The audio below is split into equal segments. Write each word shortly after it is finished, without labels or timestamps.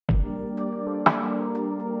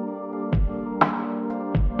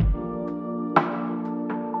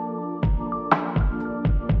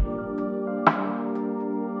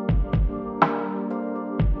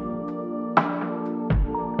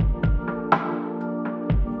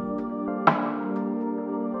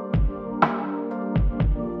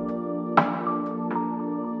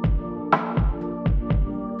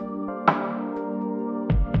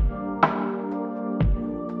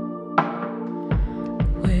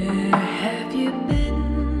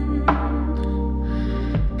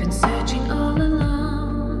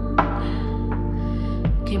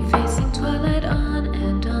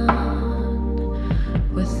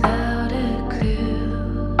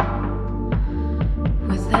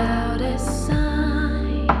without a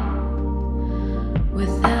sign,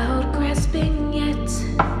 without grasping yet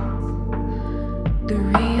the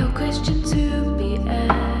real question to be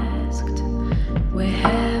asked: where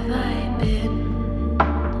have I been?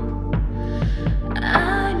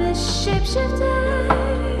 I'm a shapeshifter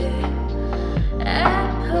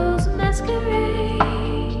at Poe's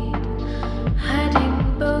masquerade,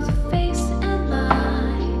 hiding both face and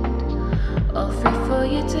mind, all free for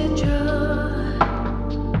you to draw.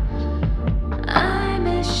 I'm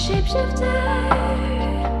a shapeshifter.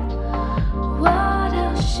 What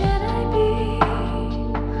else should I be?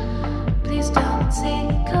 Please don't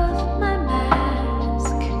take off my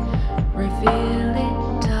mask, reveal it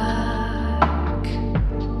dark.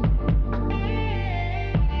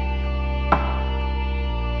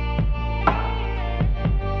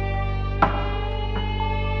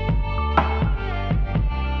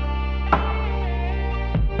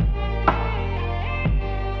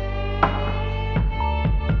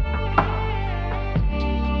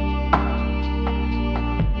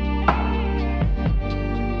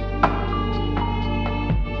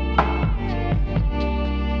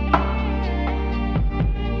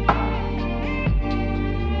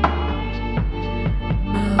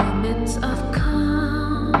 Moments of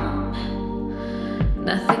calm,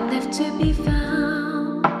 nothing left to be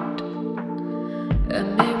found. A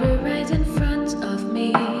mirror right in front of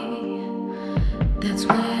me, that's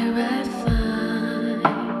where I find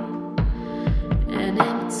an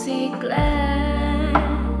empty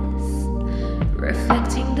glass,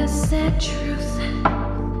 reflecting the sad truth.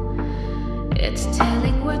 It's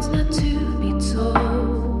telling words not to be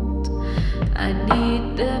told. I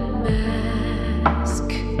need the mask.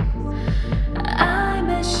 I'm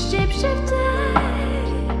a shapeshifter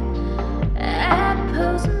at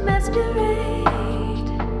Poe's masquerade,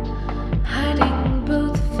 hiding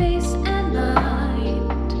both face and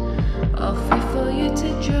mind, all free for you to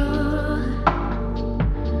draw.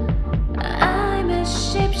 I'm a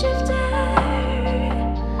shapeshifter,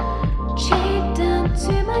 chained down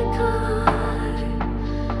to my car.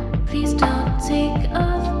 Please don't take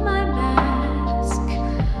off my mask,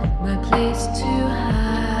 my place to hide.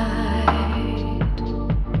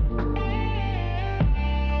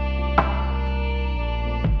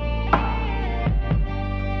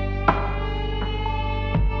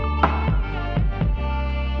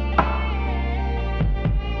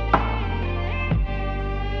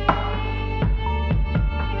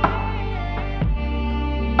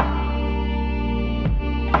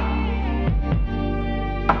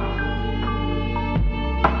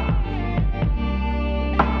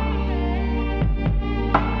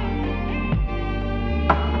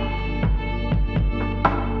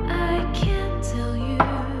 I can't tell you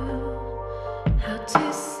how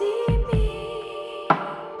to see me.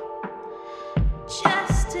 Just